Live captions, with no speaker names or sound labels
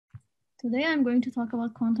Today I'm going to talk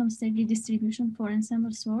about quantum state redistribution for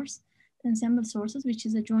ensemble sources, which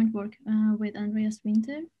is a joint work with Andreas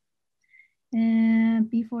Winter.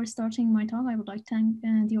 Before starting my talk, I would like to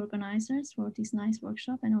thank the organizers for this nice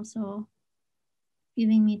workshop and also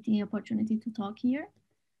giving me the opportunity to talk here.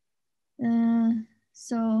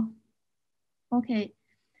 Okay,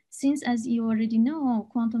 since as you already know,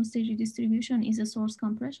 quantum state redistribution is a source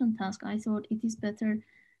compression task, I thought it is better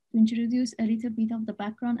to introduce a little bit of the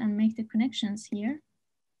background and make the connections here.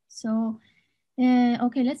 So,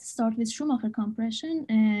 okay, let's start with Schumacher compression.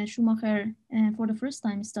 Schumacher, for the first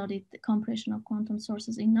time, studied the compression of quantum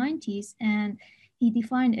sources in 90s, and he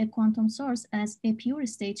defined a quantum source as a pure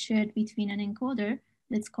state shared between an encoder,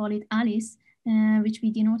 let's call it Alice, which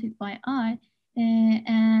we denoted by I,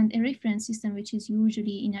 and a reference system, which is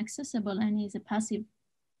usually inaccessible and is a passive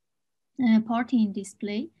party in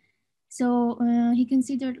display. So he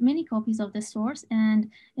considered many copies of the source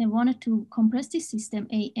and wanted to compress this system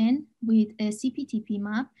AN with a CPTP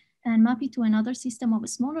map and map it to another system of a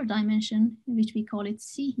smaller dimension, which we call it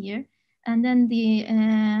C here. And then the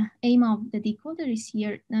aim of the decoder is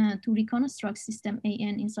here to reconstruct system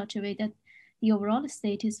AN in such a way that the overall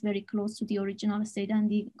state is very close to the original state and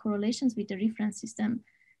the correlations with the reference system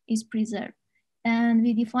is preserved. And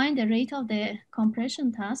we define the rate of the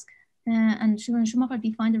compression task and Schumacher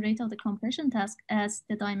defined the rate of the compression task as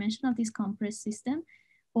the dimension of this compressed system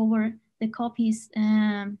over the copies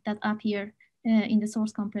that appear in the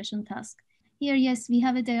source compression task. Here, yes, we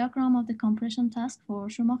have a diagram of the compression task for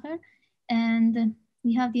Schumacher, and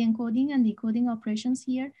we have the encoding and decoding operations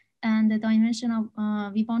here, and the dimension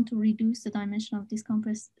of, we want to reduce the dimension of this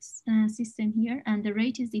compressed system here, and the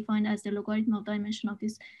rate is defined as the logarithmic dimension of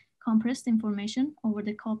this compressed information over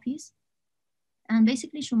the copies. And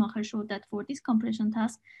basically, Schumacher showed that for this compression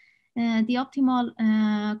task, the optimal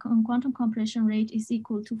quantum compression rate is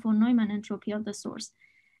equal to von Neumann entropy of the source.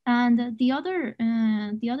 And the other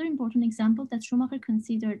important example that Schumacher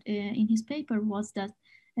considered in his paper was that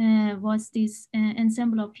this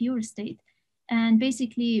ensemble of pure state. And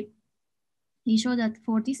basically, he showed that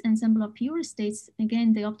for this ensemble of pure states,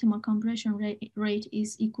 again, the optimal compression rate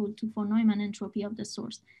is equal to von Neumann entropy of the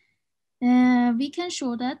source. We can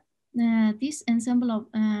show that this ensemble of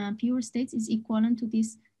pure states is equivalent to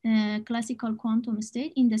this classical quantum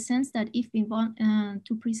state in the sense that if we want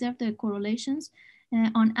to preserve the correlations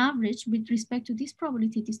on average with respect to this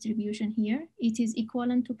probability distribution here, it is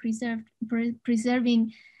equivalent to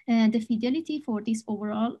preserving the fidelity for this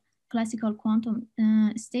overall classical quantum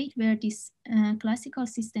state where this classical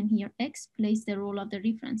system here X plays the role of the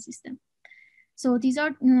reference system. So these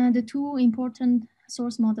are the two important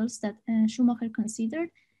source models that Schumacher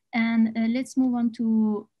considered. And let's move on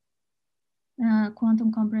to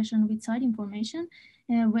quantum compression with side information,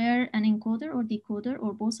 where an encoder or decoder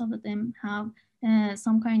or both of them have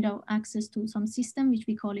some kind of access to some system, which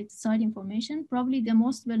we call it side information. Probably the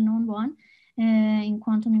most well-known one in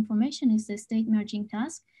quantum information is the state merging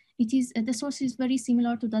task. It is, the source is very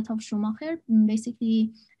similar to that of Schumacher.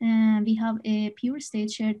 Basically, we have a pure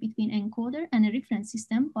state shared between encoder and a reference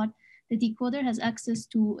system, but the decoder has access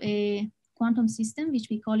to a quantum system, which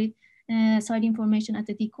we call it side information at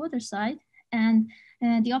the decoder side. And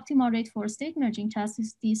the optimal rate for state merging task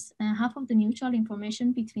is this half of the mutual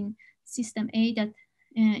information between system A that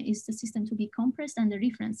is the system to be compressed and the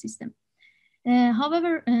reference system.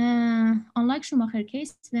 However, unlike Schumacher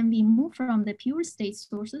case, when we move from the pure state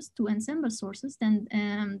sources to ensemble sources, then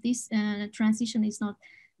this transition is not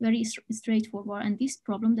very straightforward. And this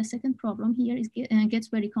problem, the second problem here, is gets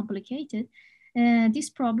very complicated. This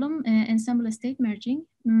problem, ensemble state merging,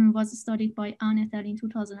 was studied by Ahn et al. In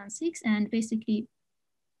 2006, and basically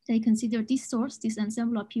they considered this source, this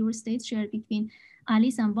ensemble of pure states shared between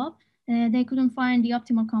Alice and Bob. They couldn't find the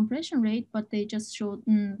optimal compression rate, but they just showed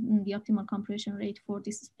the optimal compression rate for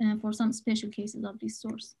this for some special cases of this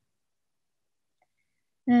source.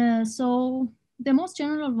 So the most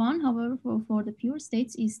general one, however, for the pure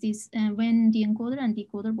states is this when the encoder and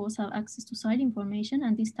decoder both have access to side information,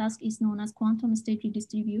 and this task is known as quantum state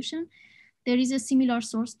redistribution. There is a similar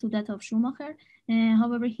source to that of Schumacher.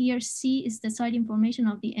 However, here C is the side information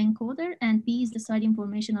of the encoder and B is the side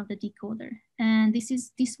information of the decoder. And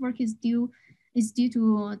this work is due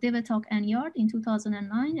to Devetok and Yard in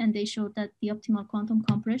 2009, and they showed that the optimal quantum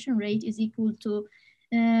compression rate is equal to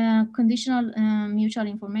conditional mutual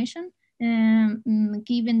information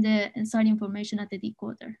given the side information at the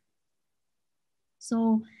decoder.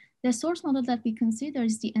 So The source model that we consider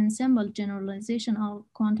is the ensemble generalization of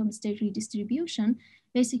quantum state redistribution.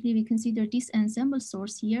 Basically, we consider this ensemble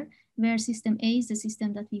source here, where system A is the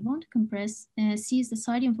system that we want to compress, C is the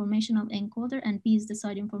side information of encoder, and B is the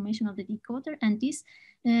side information of the decoder. And these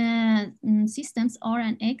systems R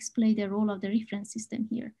and X play the role of the reference system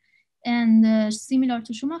here. And similar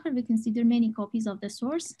to Schumacher, we consider many copies of the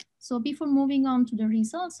source. So before moving on to the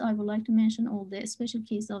results, I would like to mention all the special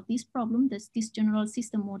cases of this problem, this general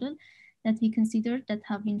system model that we consider that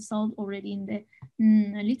have been solved already in the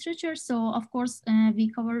literature. So of course, we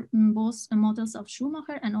cover both models of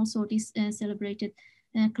Schumacher and also this celebrated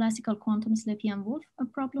classical quantum Slepian-Wolf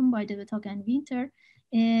problem by De Wethock and Winter.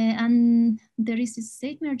 And there is this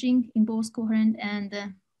state merging in both coherent and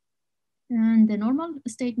the normal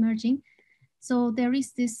state merging. So there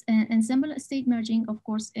is this ensemble state merging. Of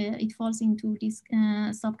course, it falls into this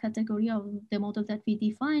subcategory of the model that we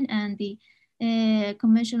define, and the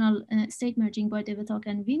conventional state merging by De Wethock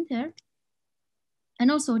and Winter.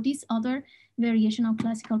 And also this other variation of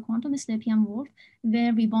classical quantum Slepian-Wolf,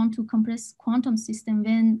 where we want to compress quantum system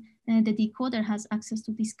when the decoder has access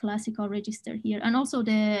to this classical register here. And also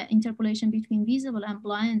the interpolation between visible and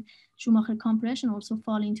blind Schumacher compression also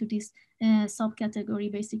fall into this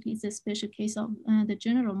subcategory. Basically, it's a special case of the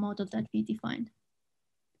general model that we defined.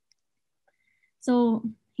 So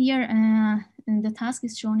here, the task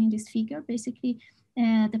is shown in this figure. Basically,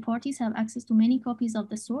 the parties have access to many copies of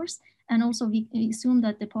the source. And also we assume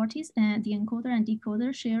that the parties, the encoder and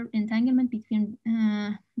decoder, share entanglement between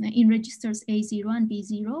in registers A0 and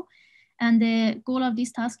B0. And the goal of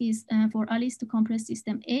this task is for Alice to compress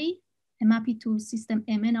system A, map it to system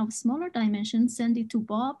Mn of smaller dimensions, send it to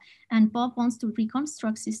Bob, and Bob wants to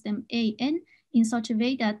reconstruct system An in such a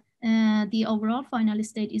way that the overall final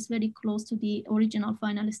state is very close to the original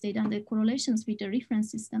final state, and the correlations with the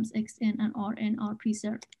reference systems Xn and Rn are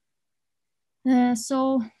preserved.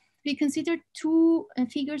 So we consider two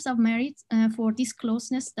figures of merit for this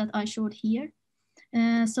closeness that I showed here.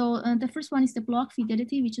 So the first one is the block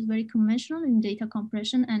fidelity, which is very conventional in data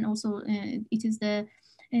compression, and also it is the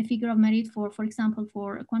figure of merit for example,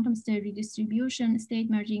 for quantum state redistribution, state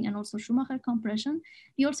merging, and also Schumacher compression.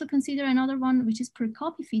 We also consider another one, which is per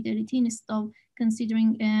copy fidelity, instead of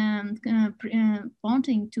considering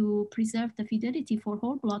wanting to preserve the fidelity for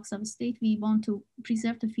whole blocks of state. We want to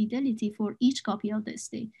preserve the fidelity for each copy of the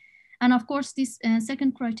state. And of course, this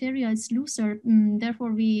second criteria is looser.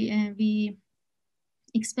 Therefore, we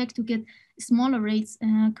expect to get smaller rates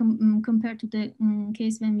compared to the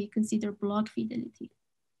case when we consider block fidelity.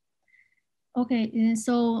 Okay,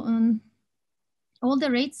 so all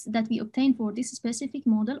the rates that we obtain for this specific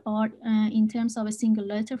model are in terms of a single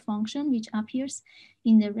letter function, which appears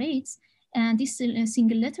in the rates. And this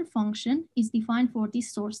single letter function is defined for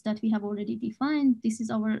this source that we have already defined. This is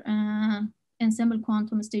our ensemble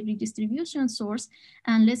quantum state redistribution source.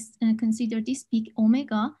 And let's consider this peak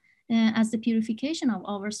omega as the purification of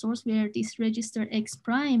our source, where this register X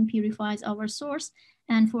prime purifies our source.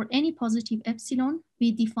 And for any positive epsilon,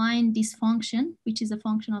 we define this function, which is a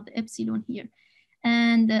function of the epsilon here.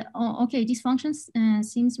 And okay, this function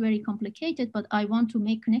seems very complicated, but I want to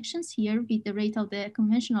make connections here with the rate of the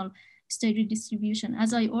conventional state redistribution.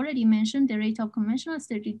 As I already mentioned, the rate of conventional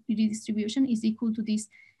state redistribution is equal to this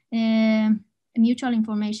mutual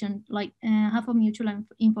information, like half of mutual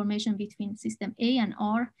information between system A and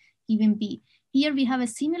R given B. Here we have a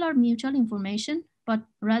similar mutual information, but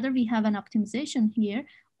rather we have an optimization here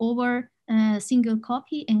over single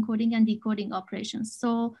copy encoding and decoding operations.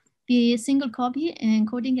 So the single copy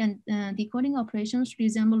encoding and decoding operations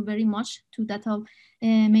resemble very much to that of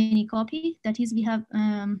many copy. That is, we have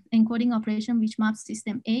encoding operation which maps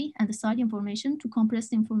system A and the side information to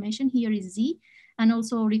compressed information. Here is Z, and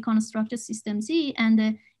also reconstructed system Z, and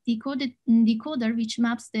the decoder which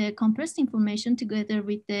maps the compressed information together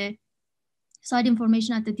with the side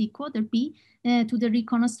information at the decoder B to the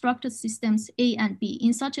reconstructed systems A and B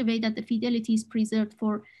in such a way that the fidelity is preserved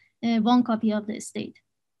for one copy of the state.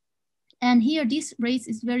 And here this rate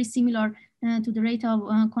is very similar to the rate of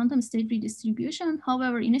quantum state redistribution.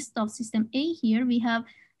 However, instead of system A here, we have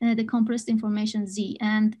the compressed information Z,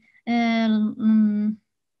 and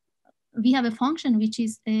we have a function which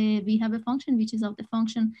is of the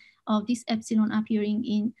function of this epsilon appearing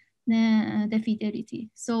in the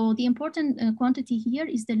fidelity. So the important quantity here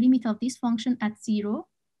is the limit of this function at 0,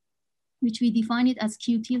 which we define it as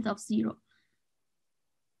Q tilde of 0.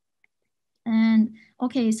 And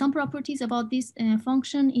okay, some properties about this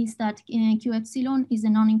function is that Q epsilon is a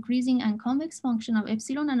non-increasing and convex function of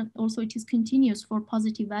epsilon, and also it is continuous for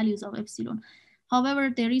positive values of epsilon. However,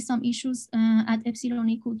 there is some issues at epsilon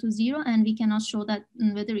equal to 0, and we cannot show that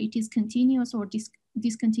whether it is continuous or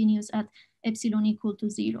discontinuous at epsilon equal to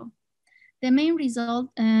 0. The main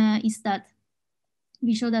result is that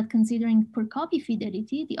we show that considering per copy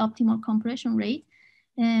fidelity, the optimal compression rate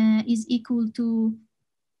is equal to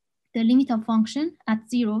the limit of function at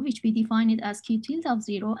 0, which we define it as q tilde of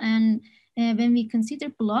 0. And when we consider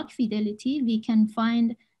block fidelity, we can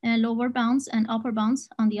find lower bounds and upper bounds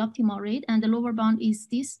on the optimal rate. And the lower bound is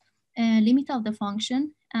this limit of the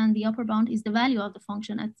function, and the upper bound is the value of the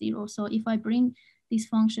function at 0. So if I bring this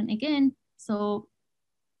function again, so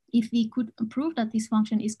if we could prove that this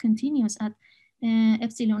function is continuous at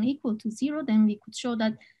epsilon equal to 0, then we could show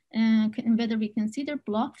that whether we consider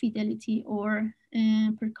block fidelity or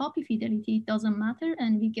per copy fidelity, it doesn't matter,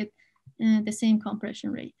 and we get the same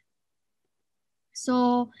compression rate.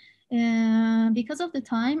 So because of the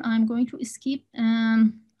time, I'm going to skip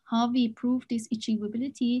how we prove this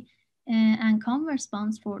achievability and converse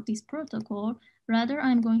bounds for this protocol. Rather,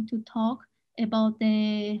 I'm going to talk about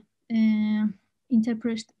the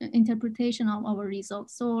interpretation of our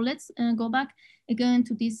results. So let's go back again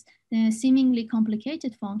to this seemingly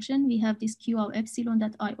complicated function. We have this q of epsilon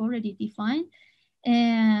that I already defined.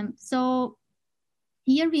 So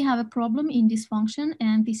here we have a problem in this function,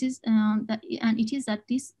 and this is it is that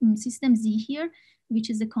this system Z here, which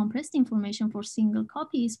is the compressed information for single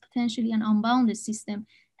copy, is potentially an unbounded system.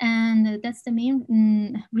 And that's the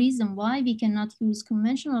main reason why we cannot use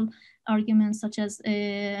conventional arguments such as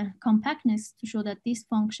compactness to show that this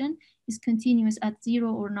function is continuous at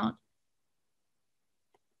 0 or not.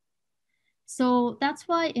 So that's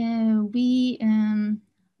why we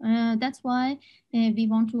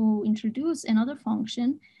want to introduce another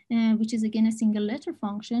function, which is again a single letter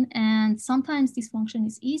function. And sometimes this function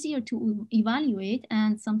is easier to evaluate,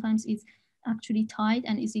 and sometimes it's actually tied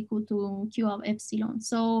and is equal to q of epsilon.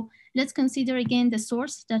 So let's consider again the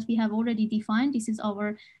source that we have already defined. This is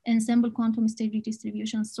our ensemble quantum state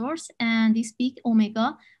redistribution source, and this big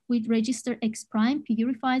omega with register x prime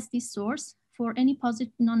purifies this source. For any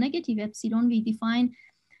positive non-negative epsilon, we define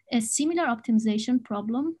a similar optimization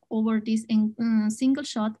problem over this single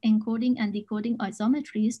shot encoding and decoding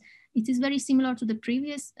isometries. It is very similar to the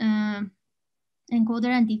previous encoder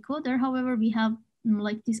and decoder. However, we have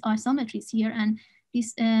like these isometries here, and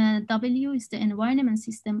this W is the environment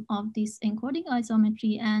system of this encoding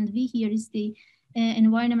isometry, and V here is the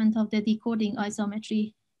environment of the decoding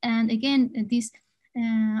isometry. And again, this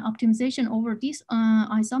optimization over these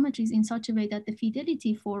isometries in such a way that the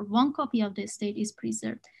fidelity for one copy of the state is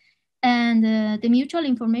preserved. And the mutual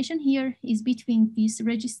information here is between this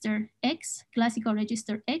register X, classical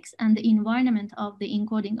register X, and the environment of the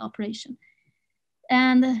encoding operation.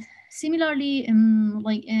 And similarly,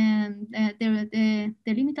 the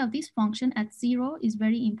limit of this function at 0 is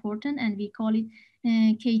very important, and we call it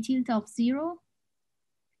k tilde of 0,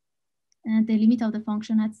 the limit of the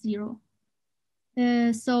function at 0.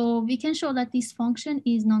 So we can show that this function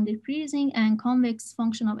is non-decreasing and convex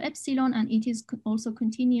function of epsilon, and it is also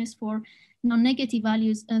continuous for non-negative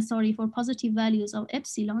values, for positive values of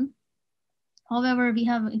epsilon. However, we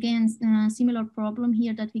have again a similar problem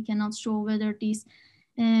here that we cannot show whether this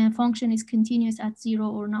function is continuous at 0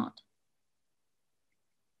 or not.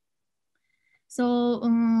 So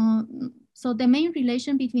the main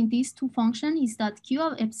relation between these two functions is that q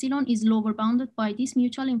of epsilon is lower bounded by this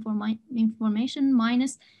mutual information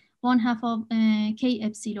minus 1/2 of k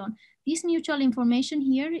epsilon. This mutual information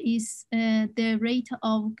here is the rate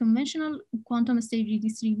of conventional quantum state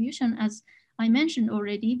redistribution, as I mentioned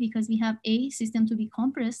already, because we have A system to be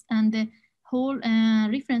compressed and the whole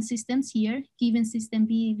reference systems here, given system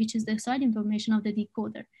B, which is the side information of the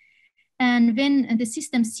decoder. And when the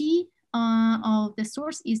system C of the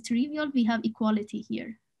source is trivial, we have equality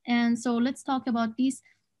here. And so let's talk about this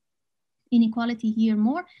inequality here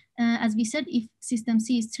more. As we said, if system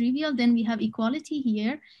C is trivial, then we have equality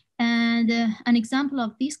here. And an example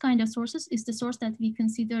of this kind of sources is the source that we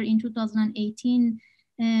consider in 2018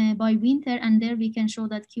 by Winter, and there we can show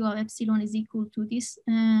that q of epsilon is equal to this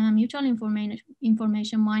mutual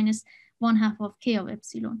information minus 1/2 of k of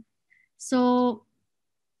epsilon. So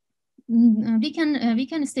we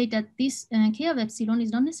can state that this k of epsilon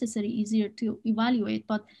is not necessarily easier to evaluate,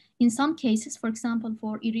 but in some cases, for example,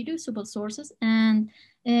 for irreducible sources, and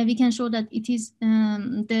we can show that it is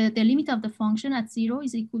the limit of the function at 0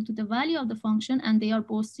 is equal to the value of the function, and they are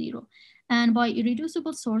both 0. And by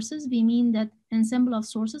irreducible sources, we mean that ensemble of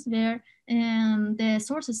sources where the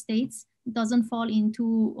source states doesn't fall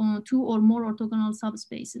into 2 or more orthogonal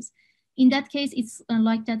subspaces. In that case, it's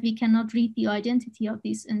like that we cannot read the identity of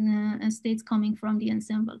these states coming from the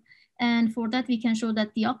ensemble. And for that, we can show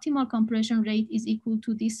that the optimal compression rate is equal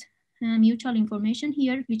to this mutual information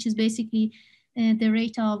here, which is basically the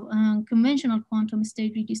rate of conventional quantum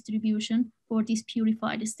state redistribution for this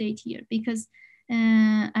purified state here. Because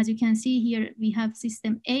as you can see here, we have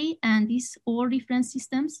system A, and these all reference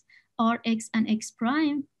systems are X and X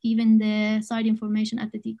prime, given the side information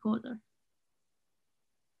at the decoder.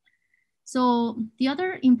 So the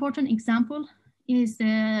other important example is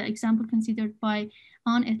the example considered by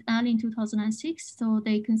An et al. In 2006. So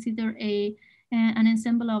they consider an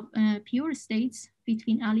ensemble of pure states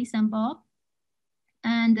between Alice and Bob.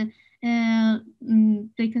 And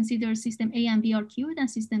they consider system A and B are queued and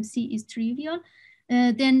system C is trivial.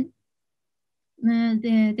 Then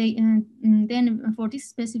for this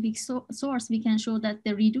specific source, we can show that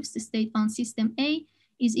the reduced state on system A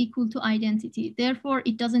is equal to identity. Therefore,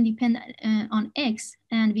 it doesn't depend on X,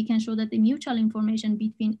 and we can show that the mutual information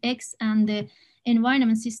between X and the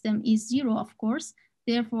environment system is 0, of course.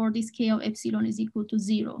 Therefore, this K of epsilon is equal to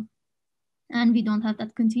 0. And we don't have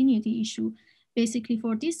that continuity issue. Basically,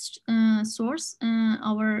 for this source,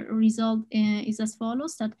 our result is as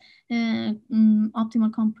follows, that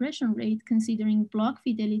optimal compression rate considering block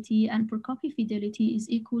fidelity and per copy fidelity is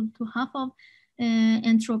equal to half of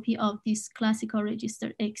entropy of this classical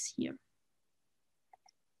register X here.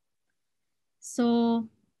 So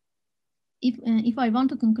if I want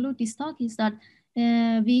to conclude this talk is that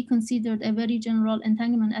we considered a very general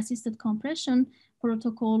entanglement assisted compression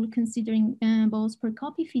protocol considering both per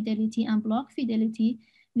copy fidelity and block fidelity.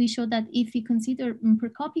 We show that if we consider per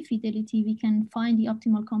copy fidelity, we can find the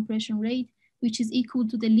optimal compression rate, which is equal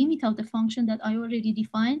to the limit of the function that I already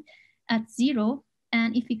defined at 0.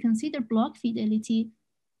 And if we consider block fidelity,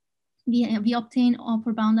 we obtain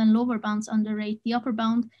upper bound and lower bounds on the rate. The upper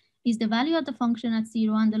bound is the value of the function at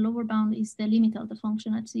 0, and the lower bound is the limit of the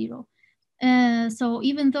function at 0. So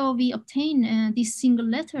even though we obtain these single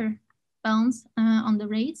letter bounds on the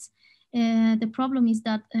rates, the problem is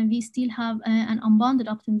that we still have an unbounded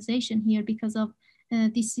optimization here because of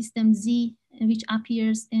this system Z, which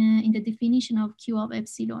appears in the definition of Q of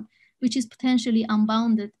epsilon, which is potentially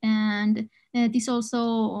unbounded. And this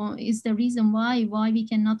also is the reason why we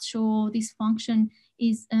cannot show this function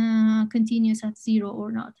is continuous at 0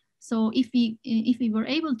 or not. So if we were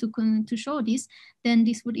able to show this, then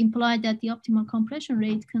this would imply that the optimal compression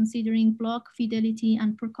rate, considering block fidelity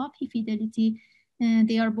and per copy fidelity,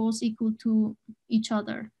 they are both equal to each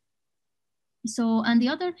other. So, and the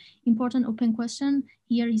other important open question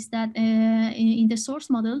here is that in the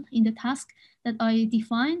source model, in the task that I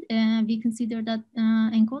defined, we consider that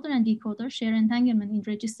encoder and decoder share entanglement in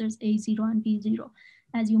registers A0 and B0,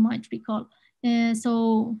 as you might recall.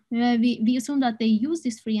 So we assume that they use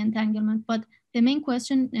this free entanglement, but the main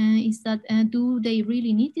question is that do they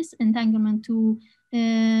really need this entanglement to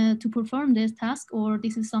perform this task, or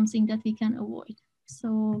this is something that we can avoid?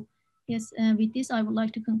 So yes, with this, I would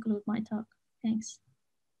like to conclude my talk. Thanks.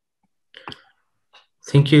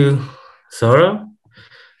 Thank you, Zahra.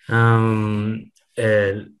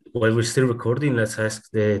 While we're still recording, let's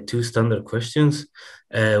ask the two standard questions.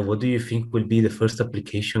 What do you think will be the first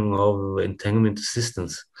application of entanglement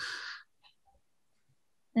assistance?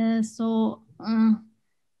 So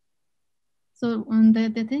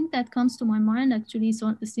the thing that comes to my mind actually,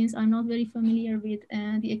 so since I'm not very familiar with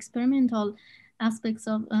the experimental aspects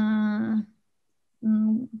of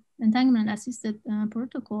entanglement assisted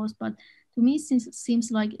protocols, but to me it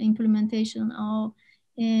seems like implementation of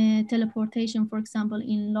teleportation, for example,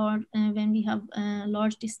 in large when we have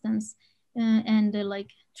large distance and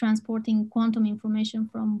like transporting quantum information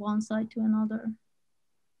from one side to another.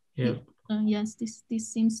 Yeah. Yes, this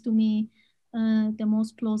seems to me the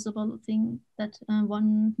most plausible thing that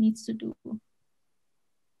one needs to do.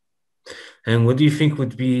 And what do you think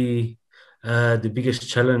would be the biggest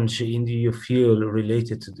challenge in your field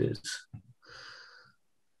related to this?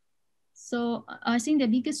 So I think the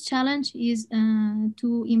biggest challenge is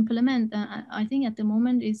to implement. I think at the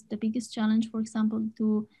moment is the biggest challenge, for example,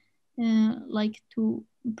 to to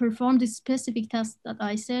perform this specific task that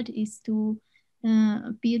I said is to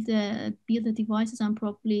build the devices and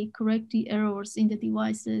properly correct the errors in the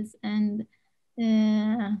devices and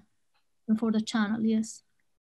for the channel. Yes.